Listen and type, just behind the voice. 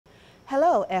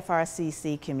Hello,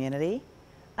 FRCC community.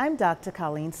 I'm Dr.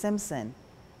 Colleen Simpson,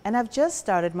 and I've just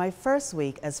started my first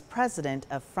week as president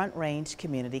of Front Range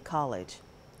Community College.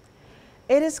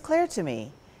 It is clear to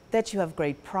me that you have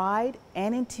great pride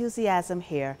and enthusiasm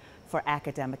here for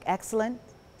academic excellence,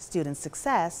 student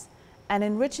success, and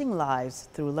enriching lives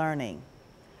through learning.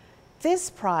 This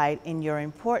pride in your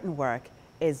important work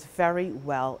is very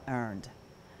well earned.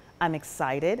 I'm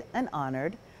excited and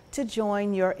honored to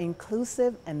join your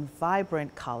inclusive and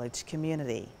vibrant college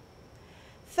community.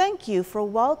 Thank you for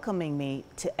welcoming me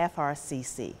to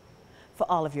FRCC, for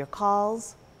all of your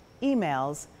calls,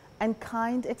 emails, and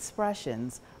kind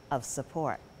expressions of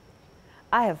support.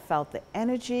 I have felt the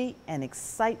energy and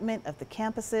excitement of the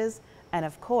campuses and,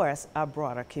 of course, our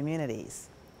broader communities.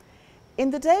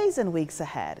 In the days and weeks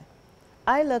ahead,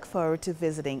 I look forward to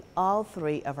visiting all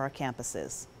three of our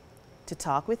campuses, to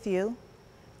talk with you,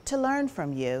 to learn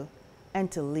from you, and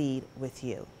to lead with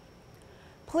you.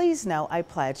 Please know I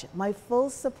pledge my full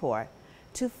support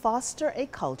to foster a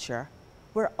culture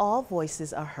where all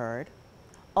voices are heard,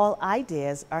 all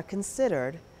ideas are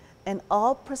considered, and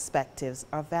all perspectives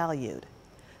are valued,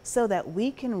 so that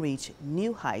we can reach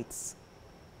new heights.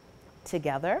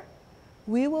 Together,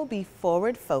 we will be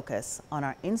forward-focused on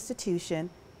our institution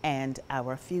and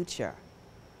our future.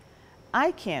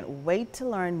 I can't wait to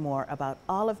learn more about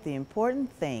all of the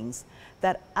important things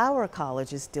that our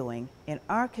college is doing in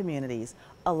our communities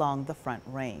along the Front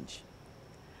Range.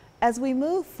 As we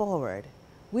move forward,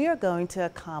 we are going to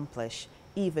accomplish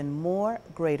even more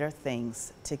greater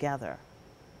things together.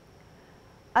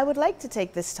 I would like to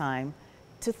take this time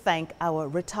to thank our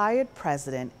retired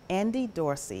president, Andy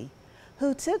Dorsey,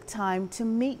 who took time to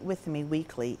meet with me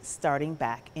weekly starting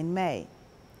back in May.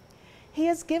 He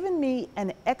has given me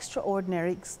an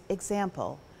extraordinary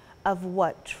example of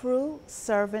what true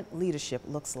servant leadership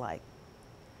looks like.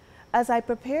 As I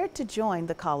prepared to join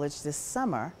the college this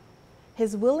summer,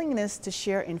 his willingness to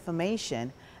share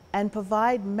information and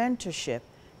provide mentorship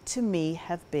to me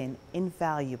have been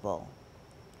invaluable.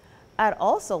 I'd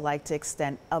also like to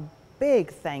extend a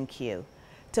big thank you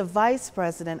to Vice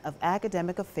President of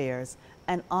Academic Affairs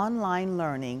and Online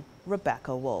Learning,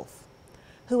 Rebecca Wolf,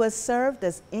 who has served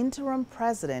as interim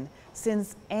president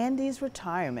since Andy's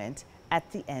retirement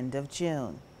at the end of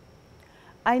June.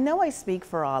 I know I speak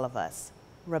for all of us,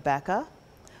 Rebecca,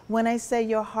 when I say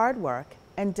your hard work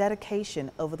and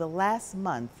dedication over the last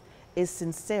month is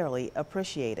sincerely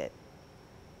appreciated.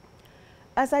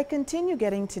 As I continue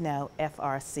getting to know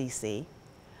FRCC,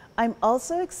 I'm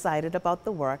also excited about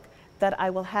the work that I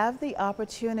will have the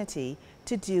opportunity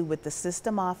to do with the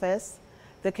system office,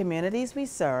 the communities we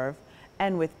serve,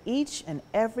 and with each and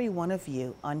every one of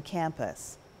you on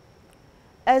campus.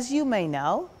 As you may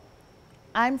know,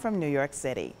 I'm from New York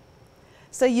City,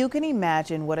 so you can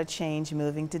imagine what a change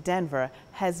moving to Denver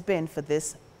has been for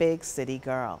this big city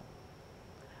girl.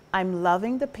 I'm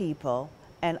loving the people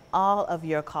and all of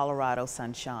your Colorado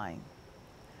sunshine.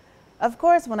 Of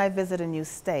course, when I visit a new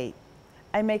state,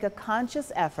 I make a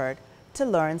conscious effort to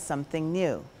learn something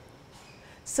new.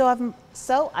 So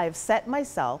I've set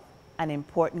myself an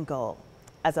important goal.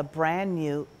 As a brand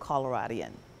new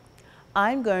Coloradian,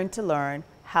 I'm going to learn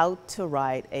how to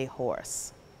ride a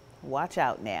horse. Watch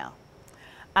out now.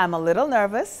 I'm a little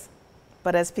nervous,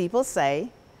 but as people say,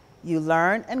 you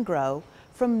learn and grow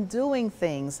from doing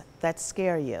things that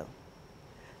scare you.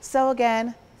 So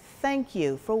again, thank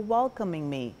you for welcoming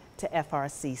me to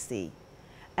FRCC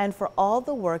and for all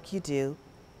the work you do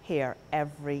here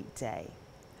every day.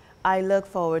 I look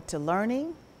forward to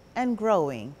learning and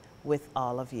growing with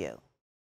all of you.